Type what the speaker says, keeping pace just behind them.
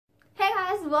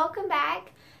welcome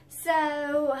back.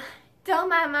 So don't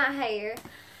mind my hair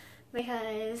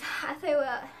because I threw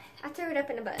it up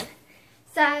in a bun.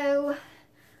 So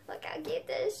look how cute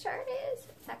this shirt is.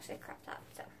 It's actually a crop top,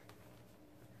 so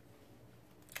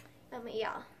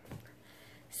y'all.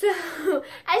 So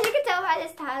as you can tell by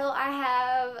this title, I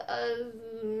have a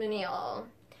mini haul,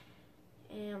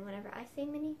 and whenever I say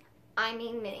mini, I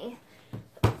mean mini.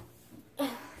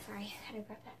 Sorry, how do I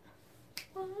grab that?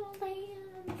 Oh man!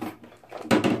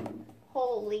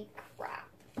 Holy crap!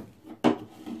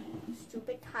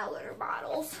 Stupid Tyler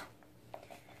bottles.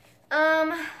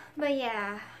 But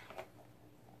yeah.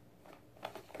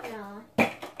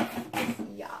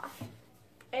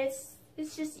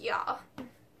 It's just yeah.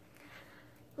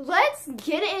 Let's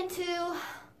get into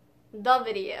the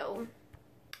video.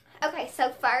 Okay,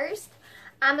 so first,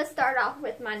 I'm gonna start off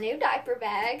with my new diaper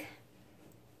bag.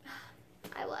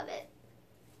 I love it.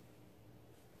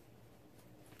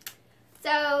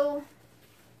 So,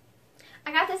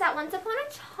 I got this at Once Upon a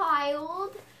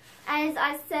Child, as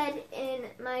I said in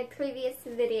my previous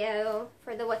video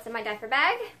for the What's in My Diaper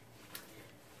Bag.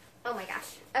 Oh my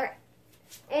gosh. Okay.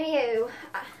 Anywho,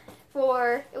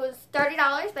 it was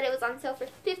 $30, but it was on sale for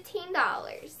 $15.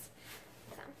 So,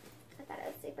 I thought it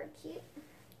was super cute.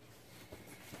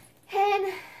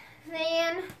 And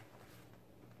then,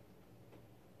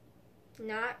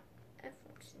 not a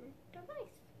function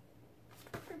device.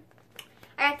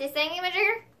 I got this thingy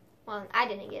majigger. Well, I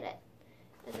didn't get it.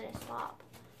 It was in a swap.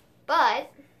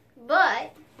 But,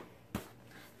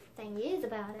 thing is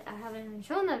about it, I haven't even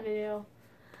shown that video.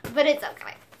 But it's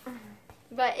okay.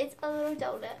 But it's a little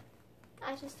donut.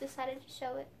 I just decided to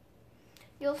show it.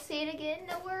 You'll see it again,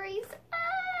 no worries.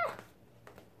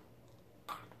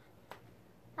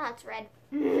 Oh, it's red.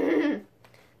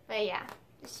 But yeah,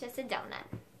 it's just a donut.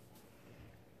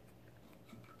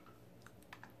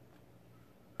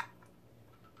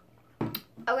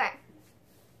 Okay.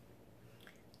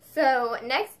 So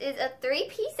next is a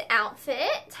 3-piece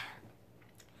outfit,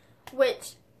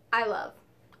 which I love.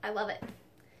 I love it.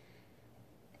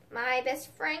 My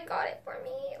best friend got it for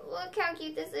me. Look how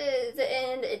cute this is.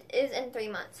 And it is in 3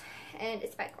 months. And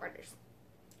it's by Carter's.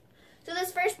 So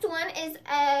this first one is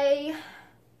a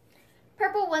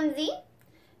purple onesie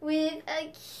with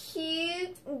a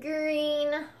cute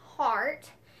green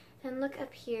heart. And look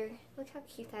up here. Look how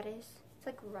cute that is. It's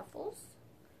like ruffles.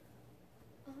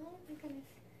 Oh my goodness.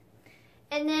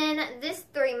 And then this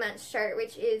 3-month shirt,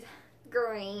 which is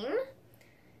green,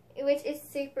 which is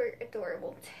super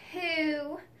adorable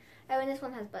too. Oh, and this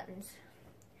one has buttons.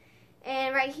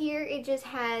 And right here, it just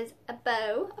has a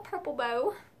bow, a purple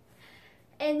bow.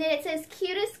 And then it says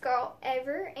cutest girl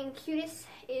ever, and cutest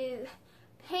is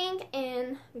pink,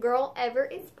 and girl ever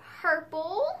is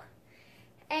purple.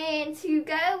 And to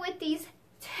go with these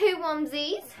 2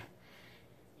 onesies,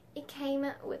 it came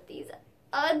with these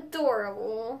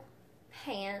adorable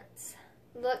pants.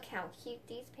 Look how cute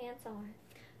these pants are.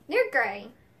 They're gray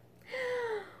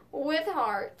with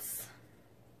hearts.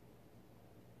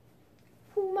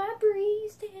 Pull my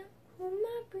breeze down, pull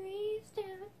my breeze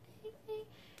down.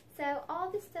 So all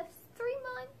this stuff's 3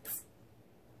 months.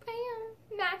 Bam,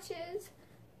 matches.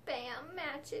 Bam,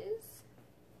 matches.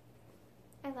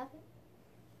 I love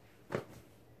it.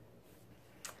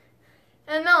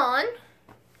 And on.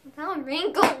 Don't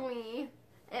wrinkle me.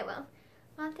 It will.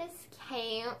 Not this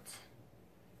count.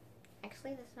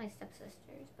 Actually, this is my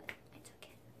stepsister's, but it's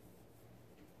okay.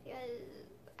 Because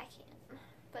I can't.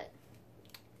 But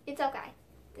it's okay.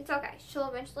 It's okay. She'll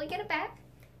eventually get it back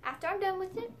after I'm done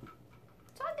with it.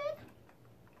 It's all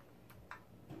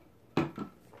good.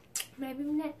 Maybe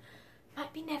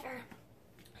might be never.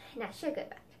 Nah, she'll get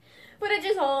back. But it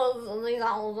just holds these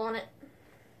holes on it.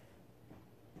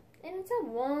 And it's a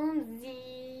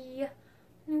onesie.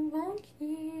 So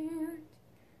cute.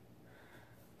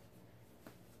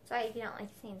 Sorry if you don't like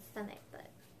seeing stomach, but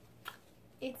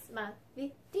it's my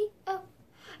video.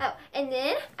 Oh, and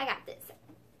then I got this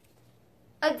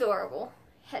adorable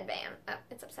headband. Oh,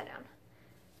 it's upside down.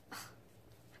 Oh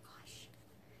my gosh.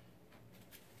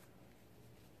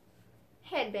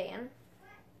 Headband.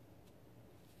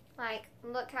 Like,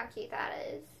 look how cute that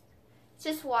is. It's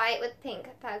just white with pink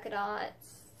polka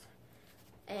dots.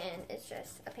 And it's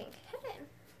just a pink headband.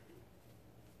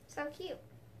 So cute.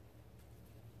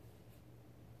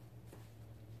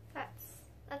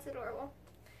 That's adorable.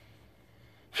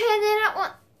 And then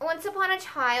at Once Upon a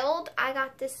Child, I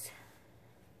got this.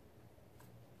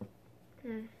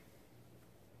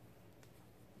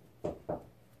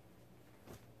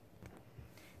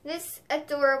 This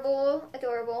adorable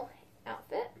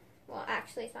outfit. Well,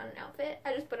 actually, it's not an outfit.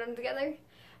 I just put them together.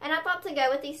 And I thought to go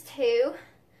with these 2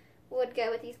 would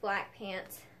go with these black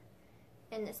pants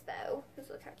and this bow. Just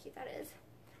look how cute that is.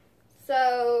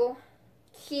 So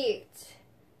cute.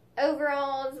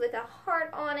 Overalls with a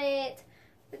heart on it,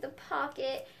 with a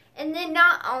pocket. And then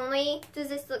not only does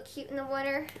this look cute in the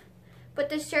winter, but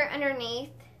the shirt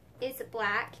underneath is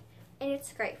black. And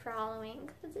it's great for Halloween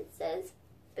because it says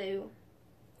boo.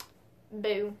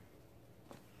 Boo.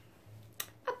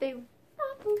 A boo.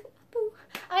 A boo. A boo.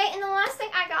 Okay, and the last thing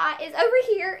I got is over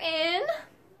here, and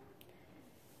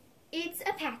it's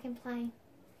a pack and play.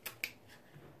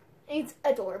 It's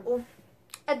adorable.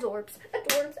 Adorbs.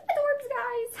 Adorbs. Adorbs,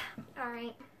 guys.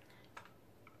 Alright.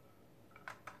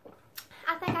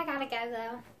 I think I gotta go,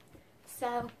 though.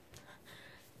 So,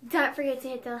 don't forget to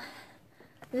hit the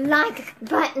like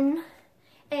button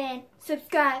and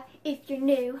subscribe if you're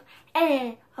new.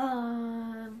 And,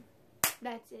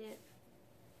 that's it.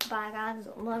 Bye, guys.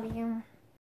 Love you.